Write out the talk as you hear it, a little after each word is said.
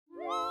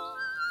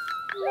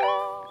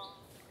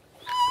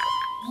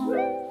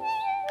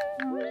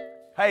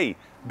Hey,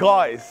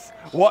 guys,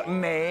 what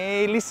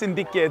nay? Listen,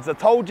 dickheads, I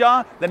told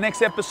ya the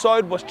next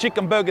episode was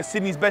Chicken Burger,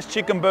 Sydney's best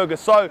chicken burger.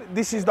 So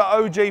this is the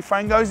OG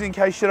Frangos, in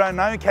case you don't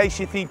know, in case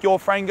you think your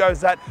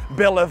Frangos at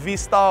Bella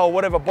Vista or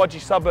whatever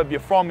bodgy suburb you're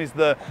from is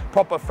the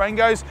proper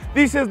Frangos.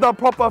 This is the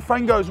proper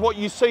Frangos, what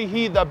you see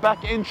here, the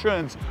back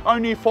entrance,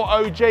 only for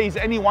OGs.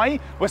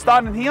 Anyway, we're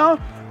starting here.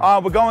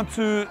 We're going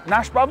to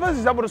Nash Brothers,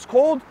 is that what it's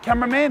called?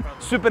 Cameraman,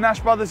 Super Nash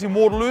Brothers in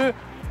Waterloo.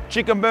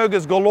 Chicken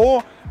burgers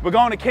galore. We're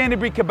going to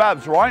Canterbury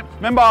Kebabs, right?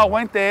 Remember I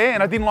went there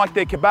and I didn't like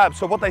their kebabs.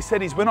 So what they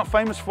said is, we're not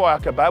famous for our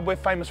kebab, we're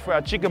famous for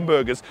our chicken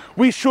burgers.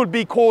 We should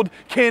be called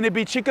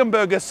Canterbury Chicken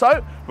Burgers.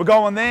 So we're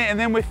going there and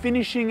then we're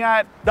finishing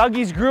at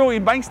Dougies Grill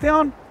in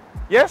Bankstown.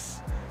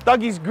 Yes?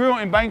 Dougies Grill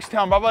in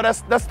Bankstown, brother.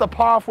 That's the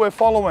path we're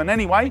following.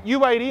 Anyway, you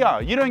wait here.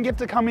 You don't get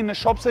to come in the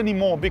shops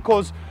anymore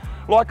because,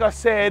 like I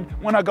said,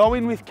 when I go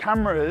in with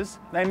cameras,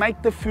 they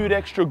make the food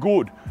extra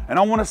good. And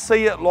I want to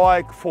see it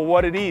like for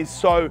what it is.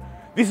 So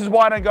this is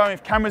why I don't go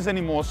with cameras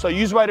anymore. So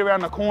you just wait around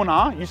the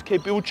corner, you just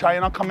keep Ilche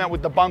and I'll come out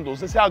with the bundles.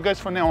 That's how it goes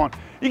from now on.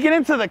 You get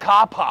into the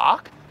car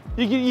park,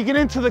 you get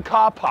into the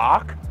car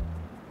park,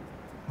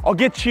 I'll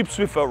get chips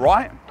with it,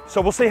 right?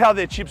 So we'll see how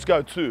their chips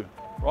go too,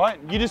 right?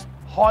 You just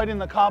hide in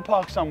the car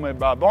park somewhere,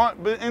 bro,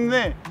 right? But in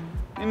there,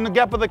 in the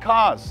gap of the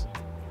cars.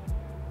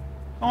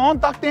 Come on,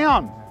 duck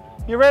down.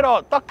 You red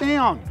hot, duck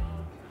down.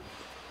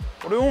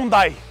 What are you doing,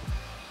 day?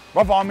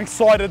 Brother, I'm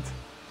excited.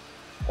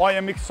 I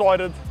am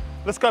excited.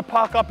 Let's go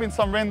park up in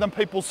some random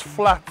people's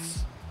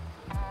flats.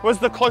 Where's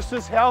the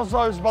closest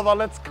houses, brother?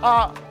 Let's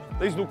car.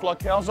 These look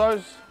like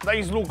houses.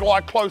 These look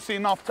like close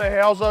enough to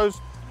houses.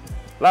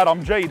 Lad,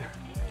 I'm G'd.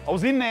 I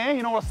was in there,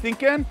 you know what I was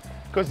thinking?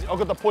 Because I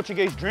got the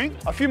Portuguese drink.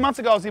 A few months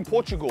ago, I was in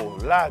Portugal,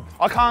 lad.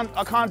 I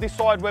can't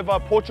decide whether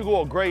Portugal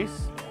or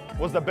Greece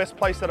was the best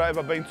place that I've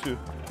ever been to.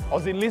 I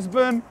was in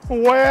Lisbon,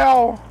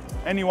 wow.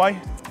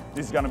 Anyway,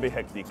 this is gonna be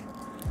hectic.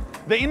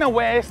 The inner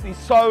west is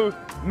so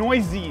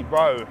noisy,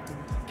 bro.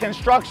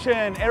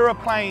 Construction,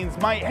 aeroplanes,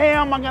 mate.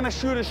 How am I gonna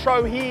shoot a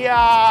show here?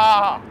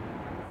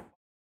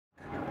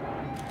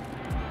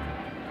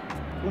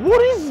 What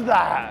is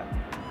that?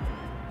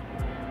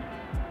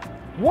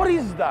 What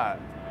is that?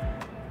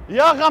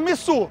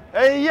 Yagamisu,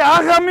 hey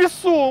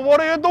Yagamisu, what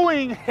are you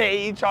doing?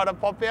 Hey, he tried to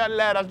pop out,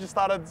 lad. I've just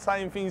started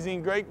saying things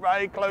in Greek,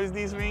 right? Close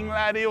this ring,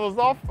 lad. He was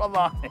off,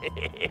 brother.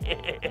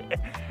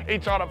 He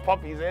tried to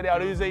pop his head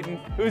out. Who's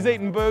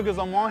eating burgers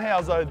on my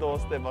house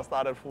doorstep? I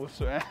started full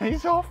swing.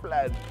 He's off,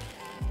 lad.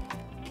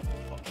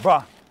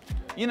 Bruh,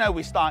 you know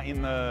we start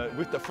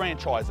with the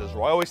franchises,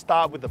 right? I always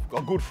start with a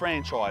good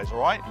franchise,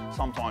 right?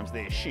 Sometimes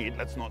they're shit,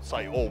 let's not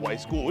say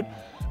always good.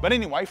 But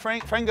anyway,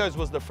 Frangos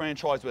was the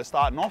franchise we're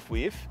starting off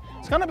with.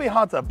 It's gonna be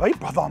hard to beat,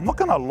 brother, I'm not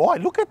gonna lie.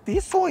 Look at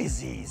this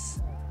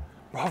sizes.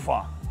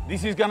 Brother,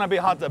 this is gonna be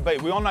hard to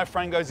beat. We all know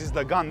Frangos is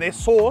the gun. Their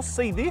sauce,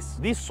 see this?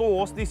 This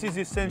sauce, this is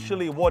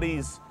essentially what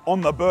is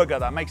on the burger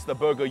that makes the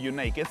burger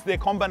unique. It's their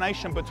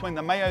combination between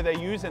the mayo they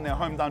use and their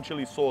home done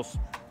chili sauce.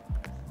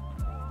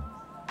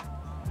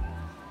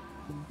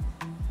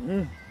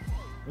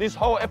 This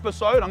whole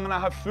episode, I'm gonna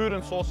have food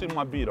and sauce in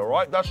my beard, all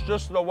right? That's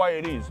just the way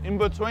it is. In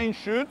between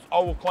shoots, I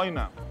will clean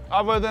it.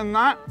 Other than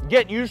that,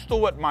 get used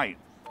to it, mate.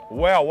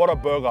 Wow, what a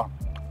burger.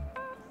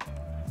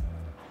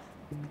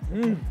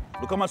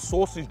 Look how much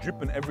sauce is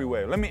dripping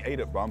everywhere. Let me eat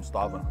it, bro, I'm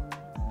starving.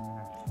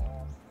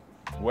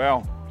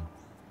 Wow.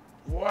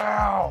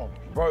 Wow.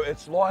 Bro,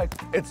 it's like,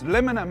 it's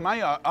lemon and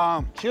mayo,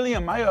 chili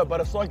and mayo, but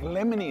it's like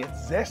lemony,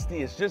 it's zesty,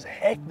 it's just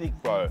hectic,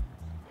 bro.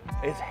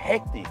 It's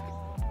hectic.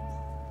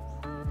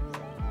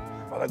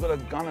 But I gotta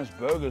gunner's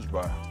burgers,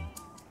 bro.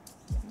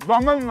 But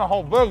I'm eating the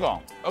whole burger.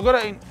 I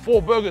gotta eat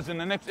 4 burgers in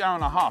the next hour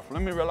and a half.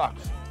 Let me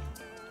relax.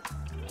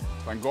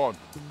 Thank God.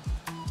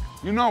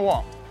 You know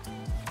what?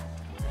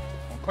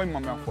 I'll clean my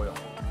mouth for you.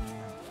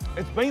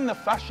 It's been the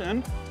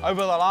fashion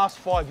over the last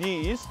 5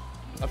 years.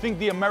 I think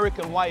the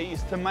American way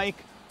is to make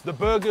the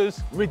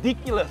burgers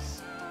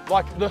ridiculous.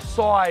 Like the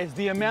size,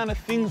 the amount of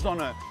things on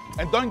it.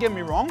 And don't get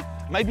me wrong,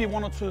 maybe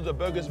 1 or 2 of the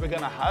burgers we're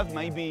gonna have,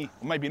 maybe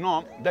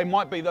not, they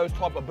might be those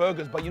type of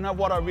burgers, but you know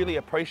what I really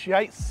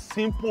appreciate?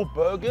 Simple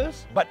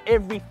burgers, but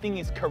everything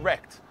is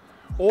correct.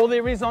 All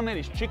there is on it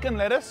is chicken,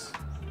 lettuce,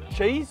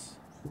 cheese,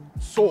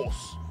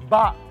 sauce,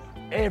 but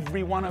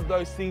every one of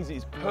those things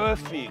is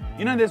perfect.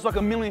 You know, there's like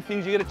a million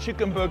things. You get a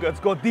chicken burger, it's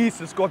got this,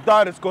 it's got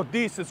that, it's got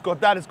this, it's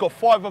got that, it's got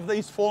 5 of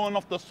these falling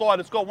off the side,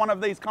 it's got 1 of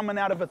these coming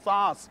out of its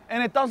ass.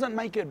 And it doesn't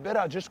make it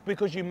better just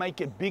because you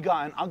make it bigger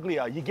and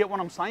uglier. You get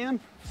what I'm saying?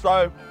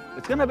 So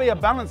it's gonna be a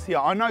balance here.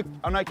 I know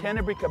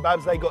Canterbury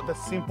Kebabs, they got the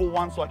simple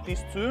ones like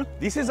this too.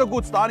 This is a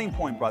good starting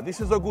point, bro. This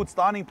is a good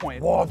starting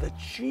point. Wow, the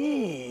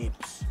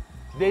chips.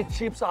 Their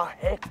chips are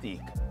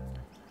hectic.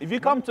 If you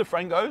come to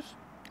Frangos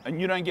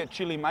and you don't get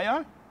chili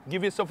mayo,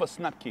 give yourself a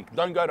snap kick.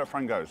 Don't go to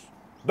Frangos.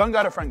 Don't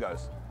go to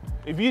Frangos.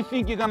 If you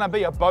think you're gonna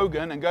be a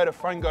bogan and go to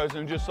Frangos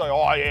and just say,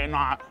 oh yeah,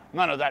 nah,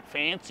 none of that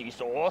fancy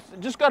sauce,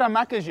 just go to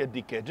Macca's, you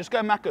dickhead. Just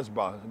go Macca's,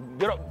 bro.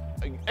 Get up,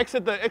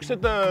 exit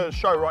the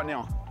show right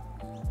now.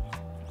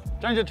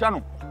 Change the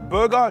channel.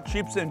 Burger,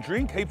 chips and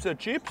drink, heaps of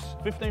chips,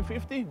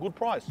 $15.50, good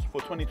price for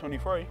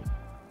 2023.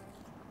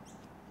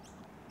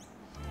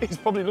 He's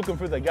probably looking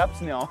through the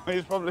gaps now.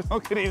 He's looking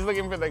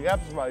through the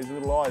gaps, bro, his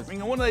little eyes.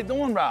 Thinking, what are they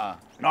doing, bro?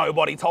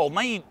 Nobody told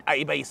me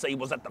ABC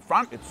was at the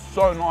front. It's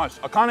so nice.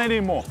 I can't eat any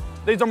more.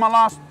 These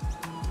are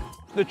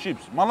the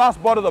chips. My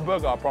last bite of the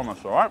burger, I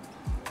promise, all right?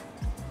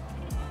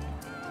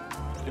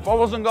 If I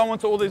wasn't going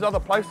to all these other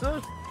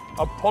places,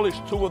 I'd polish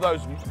 2 of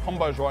those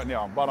combos right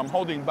now, but I'm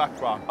holding back,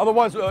 bro.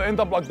 Otherwise, it'll end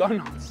up like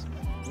donuts.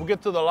 We'll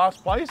get to the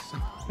last place.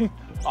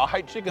 I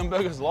hate chicken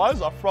burgers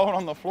lives. I throw it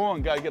on the floor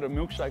and go get a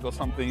milkshake or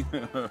something.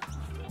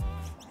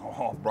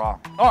 Oh, bro.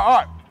 All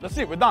right, that's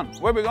it, we're done.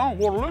 Where are we going?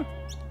 Waterloo?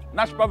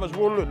 Nash Brothers,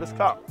 Waterloo, let's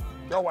cut.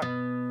 Go away.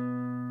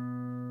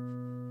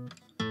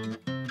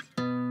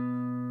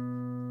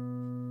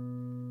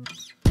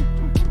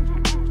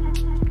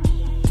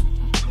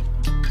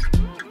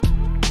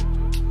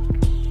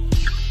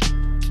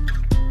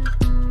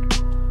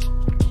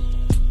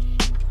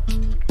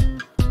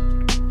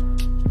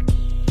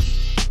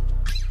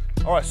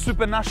 All right,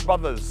 Super Nash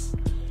Brothers.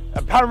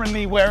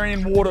 Apparently we're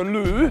in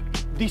Waterloo.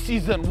 This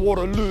isn't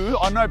Waterloo.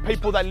 I know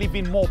people that live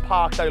in Moore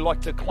Park, they like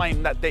to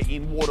claim that they're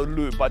in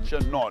Waterloo, but you're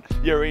not.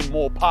 You're in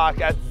Moore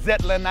Park at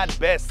Zetland at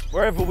best.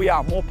 Wherever we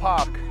are, Moore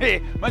Park.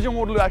 Hey, imagine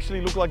Waterloo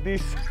actually look like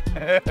this.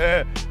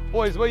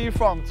 Boys, where you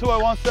from?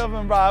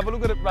 2017, bro. Have a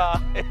look at it, bro.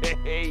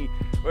 Hey,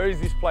 where is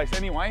this place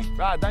anyway?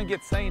 Bro, don't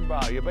get seen, bro.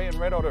 You're being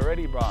red hot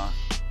already, bro.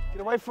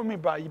 Get away from me,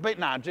 bro.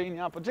 Nah, genie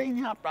up,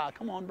 bro.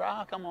 Come on,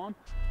 bro, come on.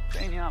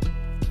 Genie up.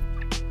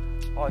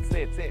 Oh, it's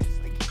there.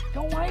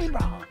 Go away,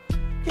 bro.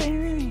 Get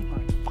in here,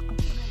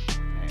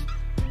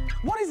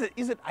 What is it?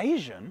 Is it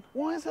Asian?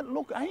 Why does it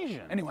look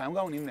Asian? Anyway, I'm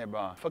going in there,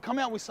 bro. If I come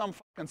out with some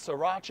fucking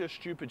sriracha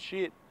stupid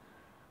shit,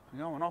 I'm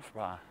going off,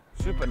 bro.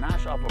 Super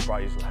Nash upper, bro.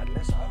 He's like,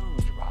 let's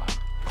hold, bro.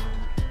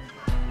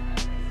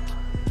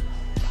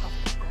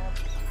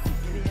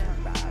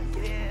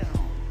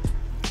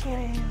 Get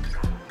in.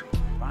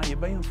 Bro, you're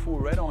being full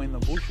red eye in the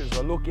bushes.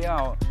 I look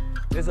out.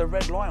 There's a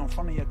red light in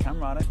front of your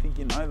camera. I don't think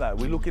you know that.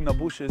 We look in the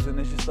bushes and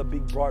there's just a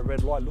big bright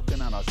red light looking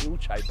at us. Ill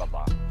shaper,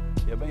 bro.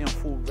 You're being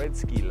full red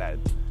ski, lad.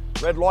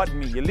 Red lighting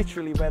me. You're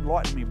literally red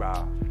lighting me, bro.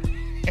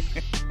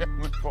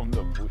 From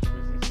the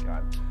bushes, this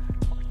guy.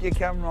 Fuck your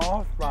camera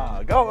off,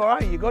 bro. Go, all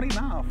right, you got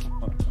enough.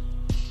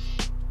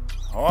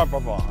 All right,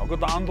 brother. I've got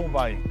the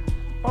underbay.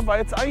 Brother,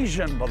 it's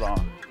Asian, brother.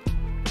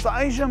 It's an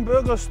Asian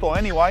burger store.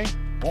 Anyway,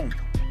 boom.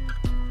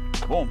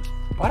 Boom.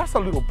 But that's a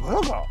little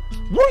burger.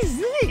 What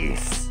is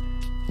this?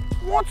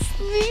 What's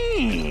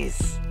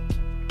this?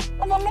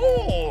 Oh my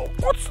lord,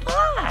 what's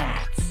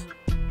that?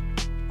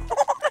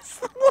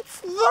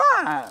 What's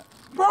that?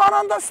 Bro, I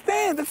don't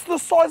understand. It's the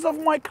size of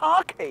my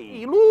car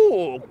key.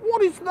 Look,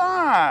 what is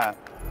that?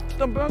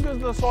 The burger's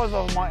the size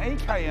of my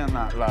AK in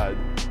that, lad.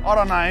 I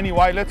don't know.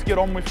 Anyway, let's get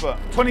on with it.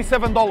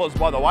 $27,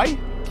 by the way.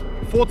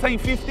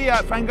 $14.50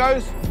 at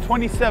Frangos,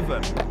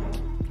 27.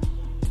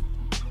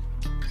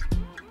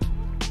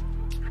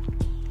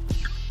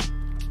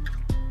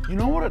 You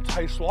know what it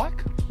tastes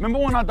like? Remember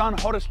when I done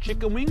hottest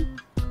chicken wing?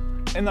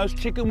 And those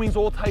chicken wings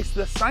all taste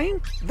the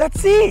same?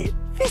 That's it.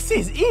 This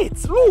is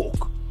it.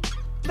 Look.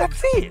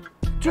 That's it.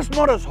 Just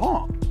not as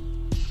hot.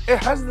 It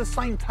has the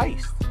same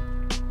taste.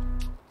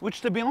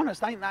 Which, to be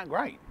honest, ain't that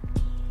great.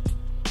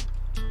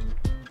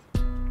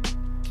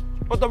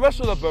 But the rest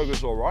of the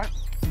burger's all right.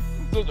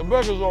 The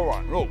burger's all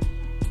right. Look.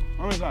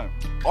 Let me say.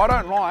 I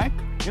don't like,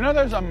 you know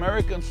those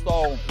American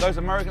style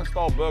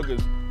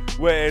burgers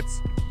where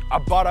it's a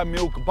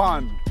buttermilk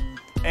bun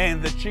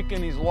and the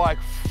chicken is like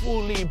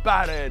fully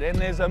battered and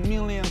there's a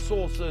million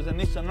sauces and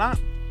this and that?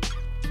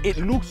 It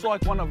looks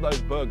like one of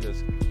those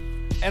burgers.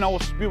 And I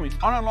was spewing.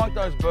 I don't like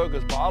those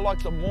burgers, but I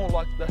like the more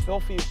like the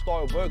healthier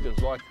style burgers,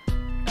 like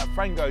at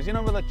Frangos. You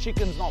know, where the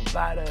chicken's not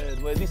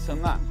battered, where this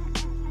and that.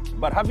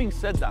 But having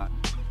said that,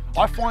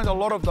 I find a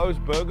lot of those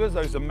burgers,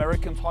 those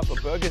American type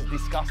of burgers,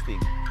 disgusting.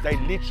 They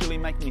literally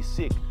make me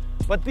sick.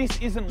 But this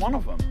isn't one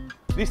of them.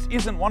 This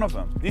isn't one of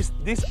them. This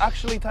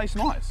actually tastes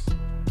nice.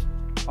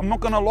 I'm not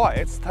gonna lie,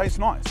 it tastes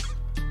nice.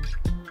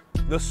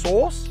 The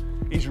sauce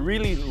is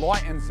really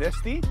light and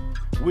zesty,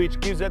 which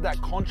gives it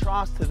that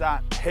contrast to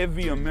that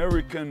heavy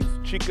American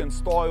chicken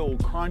style,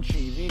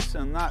 crunchy, this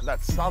and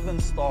that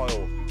southern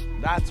style.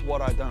 That's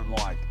what I don't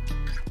like.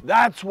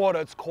 That's what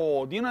it's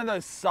called. You know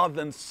those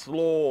southern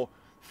slaw,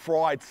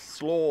 fried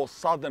slaw,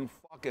 southern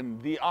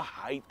fucking, I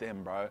hate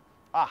them, bro.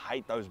 I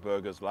hate those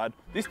burgers, lad.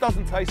 This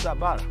doesn't taste that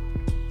bad.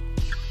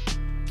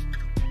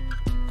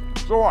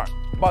 It's all right,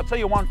 but I'll tell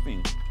you one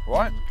thing,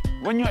 right?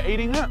 When you're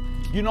eating it,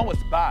 you know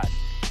it's bad.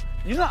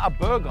 You know a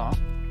burger,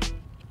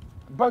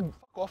 bro,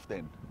 fuck off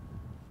then.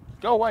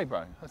 Go away,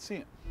 bro, that's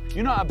it.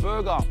 You know a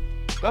burger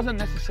doesn't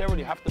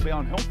necessarily have to be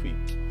unhealthy.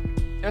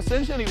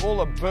 Essentially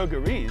all a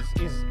burger is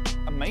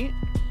a meat,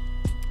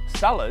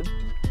 salad,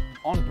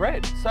 on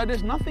bread. So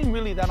there's nothing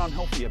really that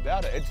unhealthy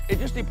about it. It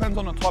just depends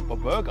on the type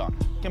of burger.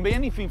 It can be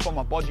anything from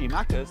a bodgy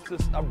Macca's to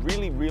a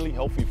really, really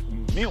healthy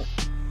meal.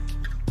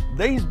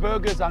 These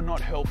burgers are not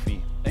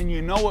healthy, and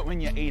you know it when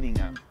you're eating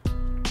them.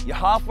 You're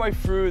halfway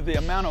through, the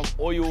amount of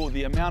oil,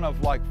 the amount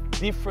of like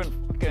different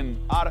fucking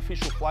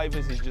artificial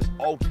flavors is just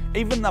old.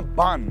 Even the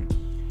bun,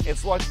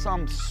 it's like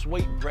some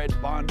sweet bread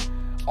bun.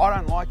 I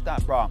don't like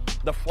that, bro.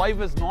 The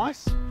flavor's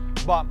nice,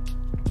 but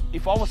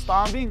if I was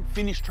starving,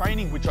 finish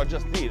training, which I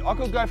just did, I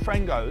could go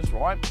Frangos,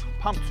 right?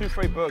 Pump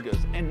 2-3 burgers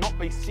and not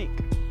be sick.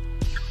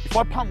 If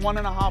I pump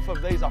 1.5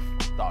 of these, I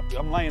f***ed up.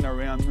 I'm laying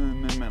around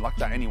like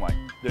that anyway.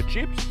 The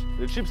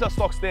chips are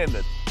stock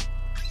standard.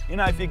 You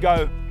know, if you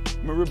go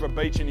Maroubra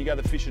Beach and you go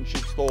to the fish and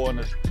chip store and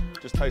it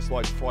just tastes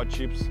like fried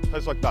chips,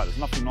 tastes like that. There's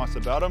nothing nice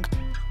about them.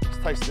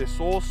 Just taste their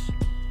sauce.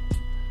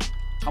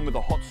 Come with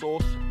a hot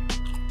sauce.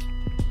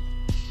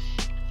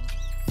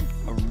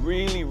 A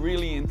really,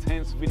 really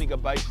intense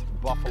vinegar-based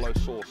buffalo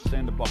sauce,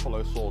 standard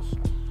buffalo sauce.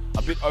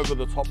 A bit over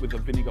the top with the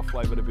vinegar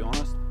flavor, to be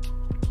honest,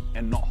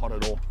 and not hot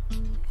at all.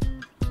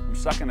 I'm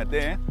sucking it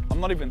there. I'm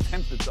not even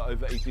tempted to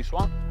overeat this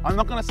one. I'm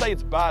not gonna say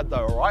it's bad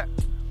though, all right?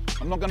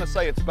 I'm not gonna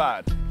say it's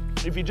bad.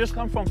 If you just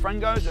come from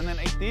Frangos and then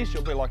eat this,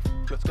 you'll be like,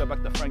 let's go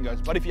back to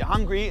Frangos. But if you're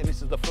hungry and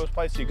this is the first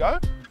place you go,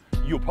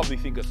 you'll probably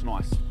think it's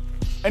nice.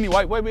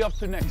 Anyway, where are we up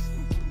to next?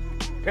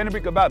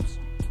 Canterbury Kebabs.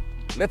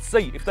 Let's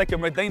see if they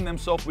can redeem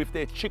themselves with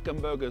their chicken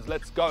burgers.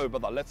 Let's go,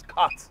 brother, let's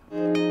cut.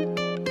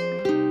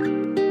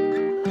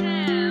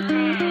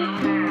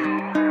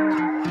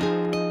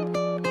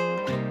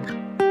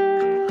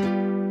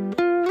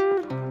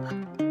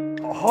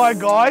 Hi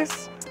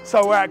guys,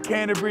 so we're at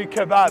Canterbury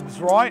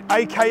Kebabs, right?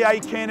 AKA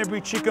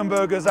Canterbury chicken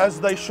burgers, as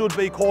they should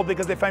be called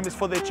because they're famous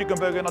for their chicken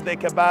burger, not their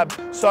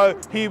kebab. So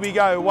here we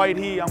go, wait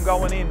here, I'm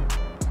going in.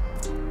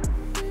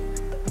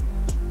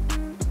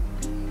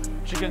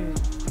 Chicken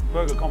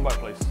burger combo,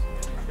 please.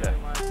 Yeah,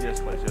 yes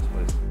please, yes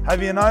please.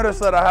 Have you noticed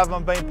that I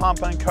haven't been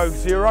pumping Coke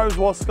Zeros?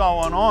 What's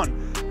going on?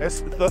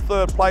 It's the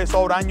third place,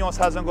 old Años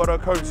hasn't got a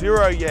Coke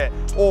Zero yet.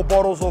 Or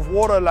bottles of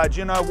water, lad.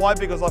 You know why?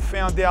 Because I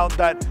found out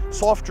that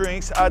soft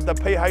drinks add the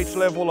pH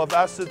level of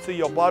acid to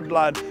your blood,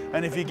 lad.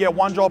 And if you get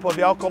 1 drop of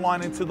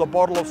alkaline into the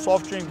bottle of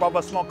soft drink, brother,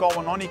 it's not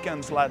going on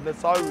ikins, lad.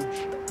 That's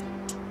huge.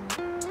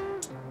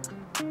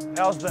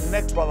 How's the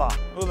neck, brother?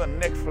 Look at the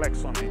neck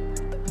flex on him.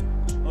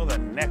 Look at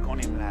the neck on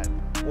him, lad.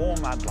 All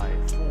mad,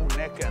 lad. Full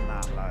neck and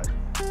that, lad.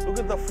 Look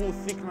at the full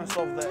thickness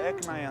of the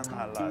acne and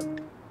that, lad. Look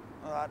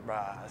at that,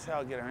 bruh. That's how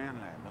I get around,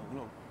 lad.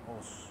 Look,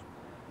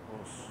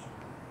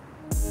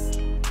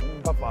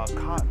 Papa,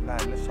 can't,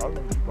 lad. Let's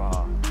open,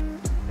 bruh.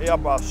 Yeah,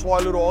 bruh. Sly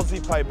little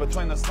Aussie pay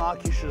between the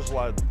snarkishes,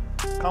 lad.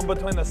 Come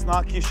between the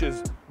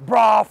snarkishes.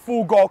 Bruh,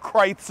 full got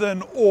crates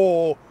and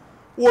all.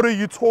 What are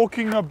you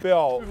talking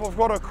about? If I've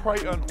got a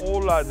crate and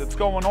all, lad, it's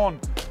going on.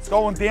 It's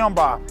going down,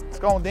 bruh. It's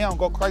going down.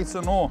 Got crates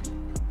and all.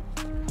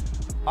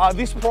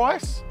 This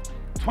price,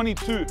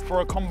 22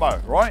 for a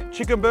combo, right?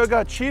 Chicken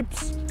burger,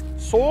 chips,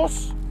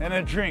 sauce, and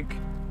a drink.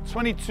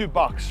 22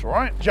 bucks,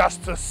 right?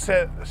 Just to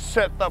set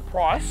the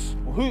price.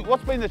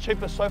 What's been the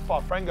cheapest so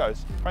far? Frangos.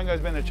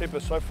 Frangos been the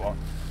cheapest so far.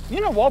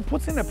 You know what?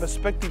 Puts into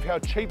perspective how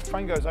cheap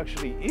Frangos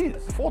actually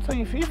is.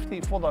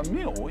 $14.50 for the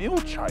meal,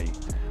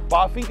 ilche. But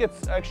I think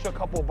it's extra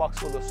couple bucks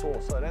for the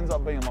sauce, so it ends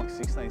up being like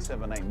 16,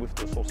 17 with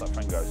the sauce at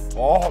Frangos.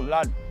 Oh,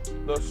 lad,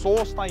 the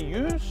sauce they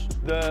use,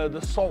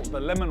 the salt, the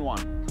lemon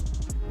one.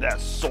 That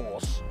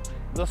sauce.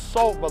 The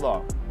salt,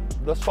 brother.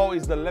 The salt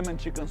is the lemon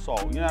chicken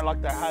salt. You know,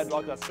 like they had,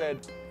 like I said,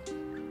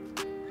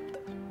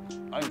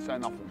 I didn't say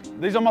nothing.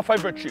 These are my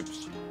favorite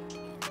chips.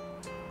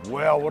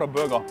 Wow, what a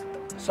burger.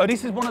 So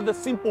this is one of the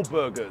simple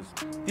burgers.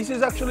 This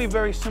is actually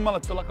very similar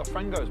to like a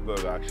Frangos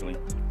burger, actually.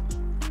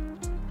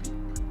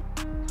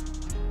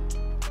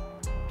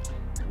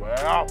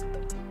 Wow.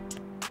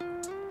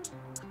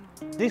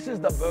 This is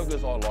the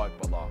burgers I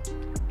like, brother.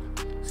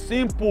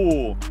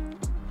 Simple.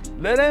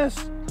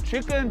 Lettuce,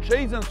 chicken,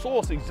 cheese, and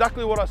sauce.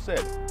 Exactly what I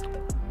said.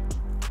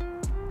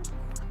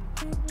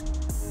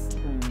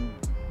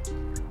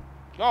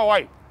 Go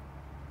away.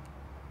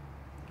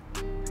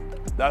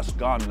 That's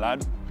gone,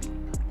 lad.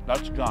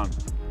 That's gone.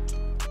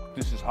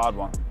 This is hard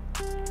one.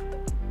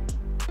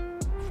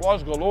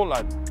 Fries galore,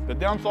 lad. The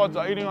downsides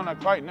are eating on a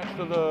crate next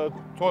to the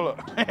toilet.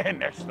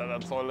 Next to the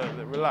toilet,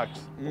 relax.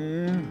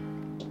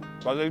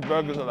 But these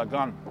burgers are the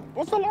gun.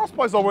 What's the last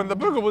place I went? The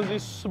burger was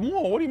this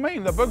small. What do you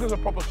mean? The burgers are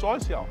proper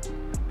size here.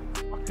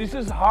 This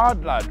is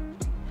hard, lad.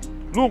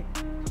 Look.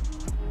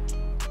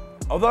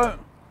 Although,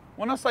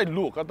 when I say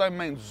look, I don't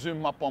mean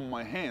zoom up on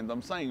my hand.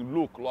 I'm saying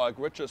look, like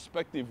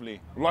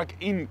retrospectively, like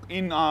in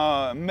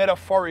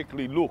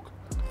metaphorically look.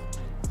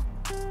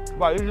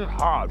 But this is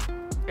hard.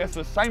 It's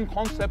the same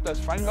concept as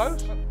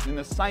Frangos, in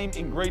the same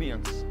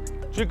ingredients.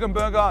 Chicken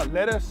burger,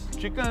 lettuce,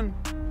 chicken,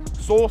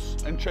 sauce,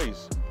 and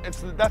cheese.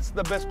 That's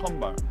the best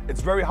combo.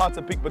 It's very hard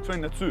to pick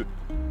between the two.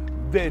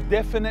 They're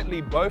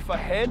definitely both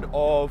ahead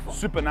of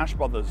Super Nash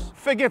Brothers.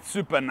 Forget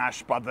Super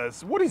Nash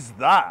Brothers. What is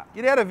that?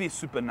 Get out of here,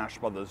 Super Nash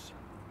Brothers.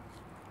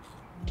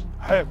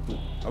 Hey,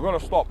 I've got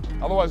to stop.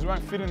 Otherwise, we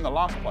won't fit in the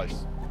last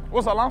place.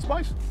 What's that last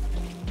place?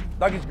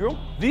 Dougies Grill.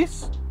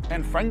 This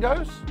and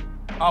Frangos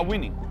are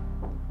winning.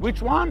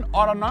 Which one?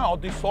 I don't know. I'll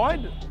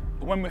decide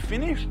when we're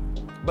finished.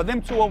 But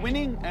them two are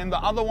winning, and the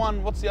other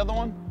one, what's the other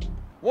one?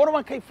 Why do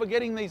I keep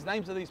forgetting these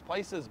names of these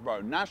places,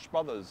 bro? Nash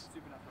Brothers.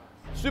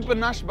 Super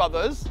Nash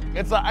Brothers.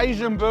 It's an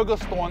Asian burger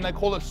store, and they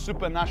call it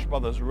Super Nash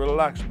Brothers.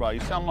 Relax, bro. You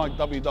sound like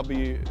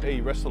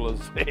WWE wrestlers.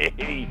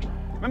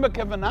 Remember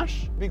Kevin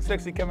Nash? Big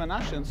sexy Kevin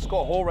Nash and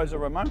Scott Hall raised a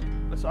remote?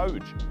 That's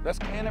OG. That's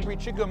Canterbury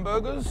chicken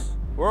burgers.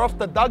 We're off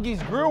the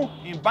Dougies Grill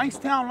in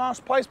Bankstown,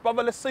 last place,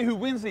 brother. Let's see who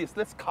wins this.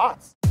 Let's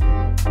cut.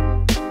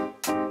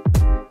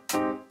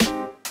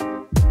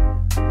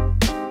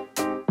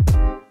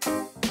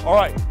 All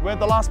right, we're at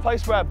the last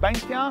place. We're at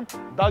Bankstown,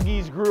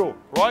 Dougies Grill,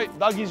 right?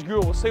 Dougies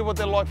Grill. We'll see what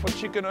they're like for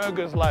chicken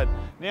burgers, lad.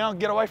 Now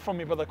get away from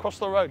me, brother. Cross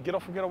the road. Get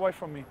off and get away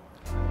from me.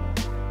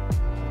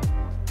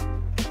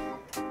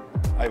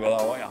 Hey, brother,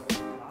 how are ya?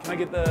 Can I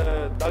get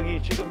the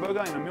Dougie chicken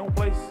burger in a meal,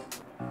 please?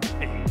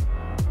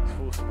 It's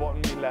full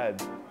spotting me,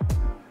 lad.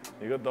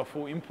 You got the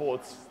full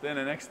imports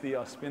standing next to you,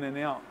 spinning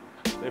out.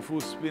 They're full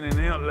spinning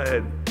out,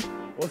 lad.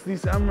 What's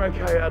this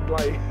America ad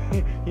like?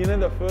 You know,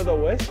 the further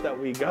west that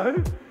we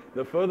go,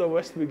 the further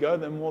west we go,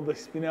 the more they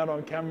spin out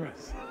on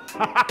cameras.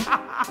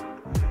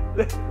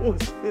 They're full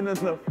spinning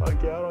the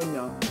fuck out on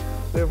you.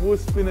 They're full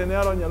spinning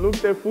out on you. Look,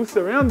 they're full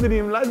surrounding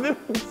him, lad. They're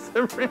full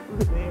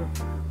surrounding him.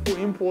 Full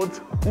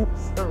imports full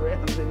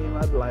surrounding him,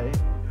 Adelaide.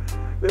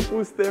 They're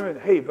full staring.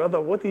 Hey,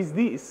 brother, what is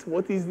this?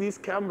 What is this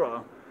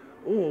camera?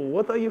 Oh,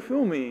 what are you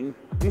filming?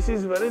 This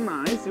is very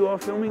nice. You are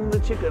filming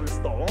the chicken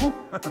stall.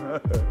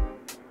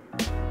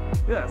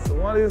 Yes,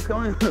 what is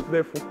going on?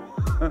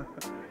 Therefore,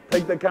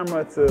 take the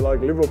camera to like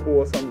Liverpool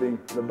or something.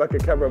 The back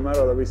of Cabramatta,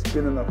 they'll be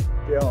spinning the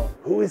f out.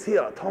 Who is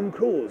here? Tom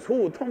Cruise.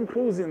 Who? Tom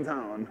Cruise in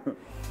town.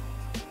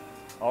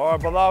 All right,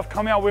 brother, I've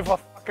come out with a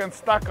fucking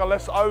stack of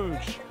less OG.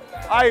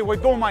 Hey, what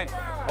you doing, mate?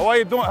 How are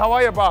you doing? How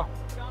are you, bro?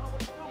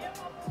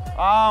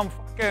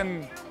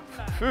 Fucking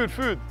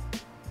food.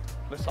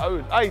 Let's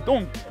OG. Hey,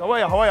 Dom, how are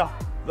you? How are you?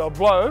 The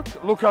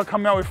bloke, look, I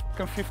come out with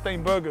fucking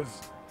 15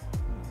 burgers.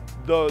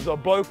 The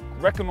bloke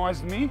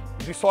recognized me,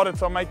 decided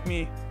to make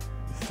me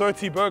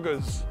 30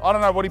 burgers. I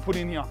don't know what he put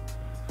in here.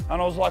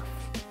 And I was like,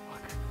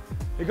 fuck.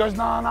 He goes,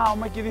 no, I'll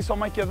make you this, I'll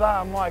make you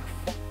that. I'm like,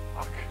 fuck.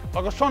 Like,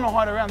 I was trying to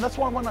hide around. That's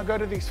why when I go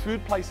to these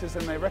food places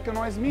and they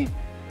recognize me,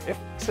 it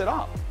fucks it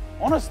up.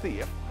 Honestly,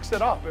 it fucks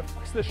it up. It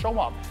fucks the show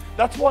up.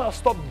 That's why I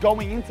stopped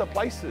going into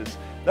places.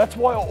 That's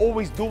why I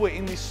always do it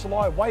in this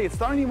sly way. It's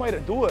the only way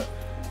to do it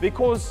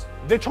because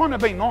they're trying to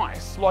be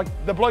nice. Like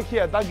the bloke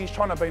here at Dougie's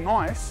trying to be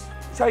nice.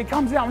 So he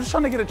comes out, I'm just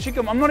trying to get a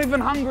chicken. I'm not even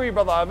hungry,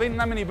 brother. I've eaten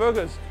that many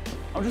burgers.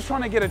 I'm just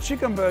trying to get a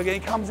chicken burger. He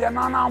comes out,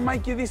 no, I'll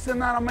make you this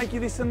and that. I'll make you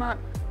this and that.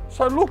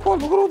 So look at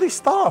all this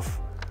stuff.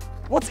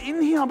 What's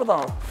in here,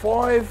 brother?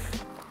 5,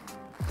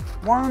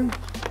 1,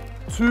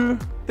 2.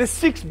 There's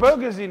 6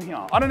 burgers in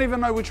here. I don't even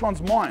know which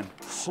one's mine.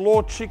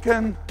 Slaw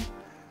chicken.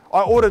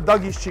 I ordered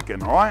Dougie's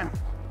chicken, all right?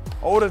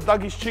 I ordered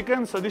Dougie's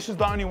chicken, so this is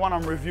the only one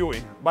I'm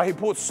reviewing. But he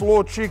put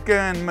slaw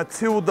chicken,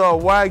 Matilda,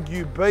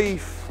 Wagyu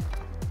beef,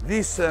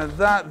 this and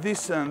that,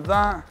 this and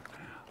that.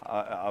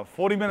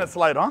 40 minutes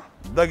later,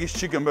 Dougie's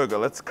chicken burger,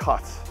 let's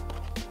cut.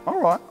 All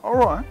right.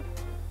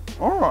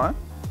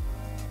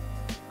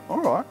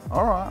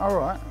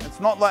 It's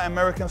not like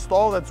American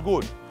style, that's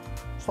good.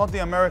 It's not the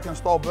American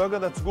style burger,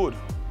 that's good.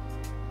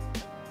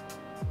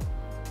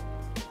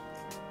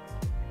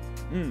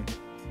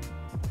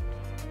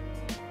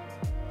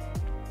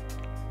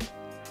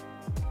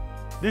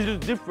 This is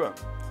different,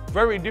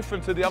 very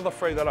different to the other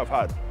 3 that I've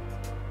had.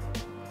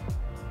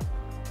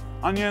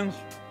 Onions,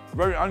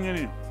 very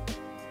oniony.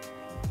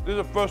 This is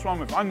the first one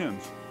with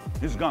onions.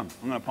 This is gone,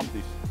 I'm gonna pump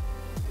this.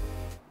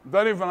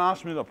 Don't even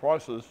ask me the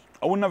prices.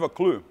 I wouldn't have a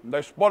clue.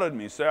 They spotted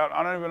me, so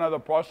I don't even know the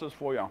prices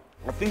for you.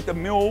 I think the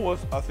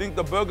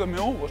burger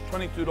meal was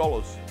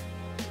 $22.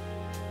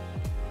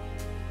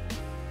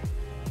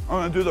 I'm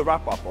gonna do the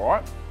wrap up, all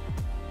right?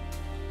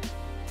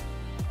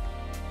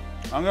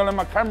 I'm gonna let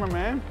my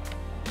cameraman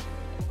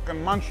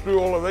can munch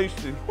through all of these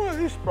things. What is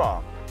this,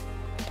 bro?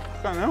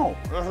 Fucking hell,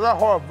 that's that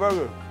hard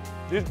burger.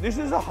 This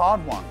is a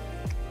hard one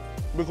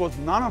because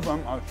none of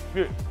them are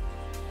shit.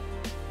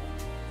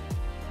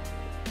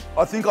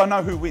 I think I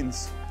know who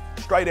wins.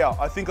 Straight out,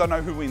 I think I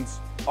know who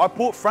wins. I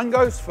put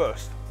Frangos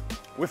first,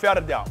 without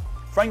a doubt.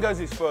 Frangos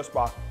is first,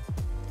 bro.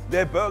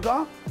 Their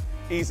burger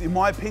is, in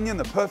my opinion,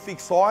 the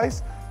perfect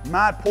size.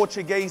 Mad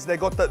Portuguese, they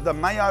got the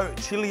mayo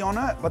chili on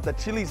it, but the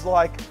chili's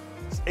like,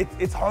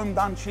 it's home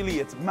done chili.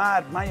 It's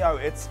mad mayo,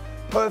 it's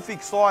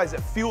perfect size.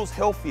 It feels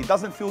healthy, it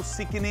doesn't feel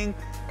sickening.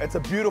 It's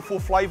a beautiful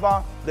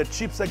flavor. The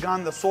chips are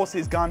gone, the sauce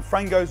is gone.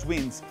 Frangos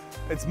wins.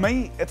 It's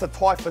me, it's a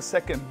tie for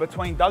second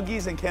between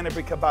Dougies and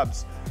Canterbury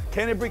Kebabs.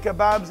 Canterbury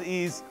Kebabs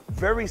is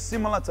very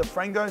similar to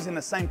Frangos in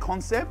the same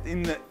concept,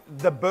 in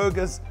the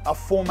burgers are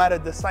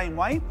formatted the same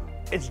way.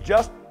 It's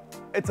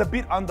a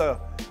bit under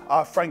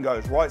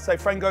Frangos, right? Say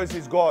Frangos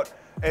has got,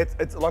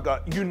 it's like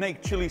a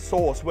unique chili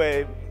sauce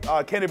where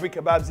Canterbury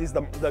Kebabs is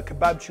the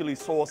kebab chili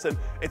sauce and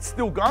it's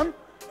still gone.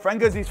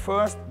 Frangos is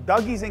first,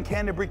 Dougies and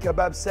Canterbury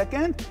Kebabs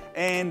second,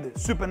 and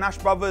Super Nash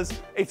Brothers,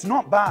 it's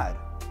not bad.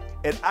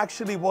 It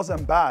actually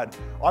wasn't bad.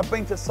 I've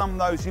been to some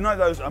of those, you know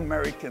those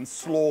American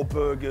slaw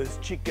burgers,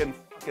 chicken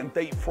fucking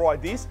deep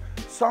fried this?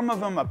 Some of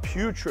them are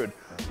putrid.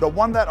 The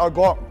one that I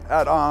got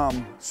at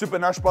Super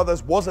Nash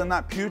Brothers wasn't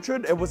that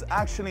putrid. It was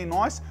actually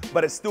nice,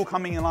 but it's still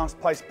coming in last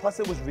place. Plus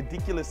it was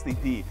ridiculously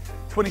dear,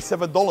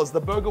 $27.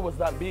 The burger was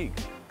that big.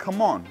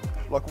 Come on,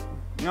 Like,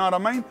 you know what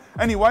I mean?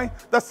 Anyway,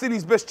 that's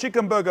Sydney's best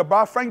chicken burger,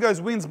 bruh.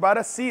 Frangos wins, bruh.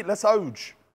 That's it. Let's OJ.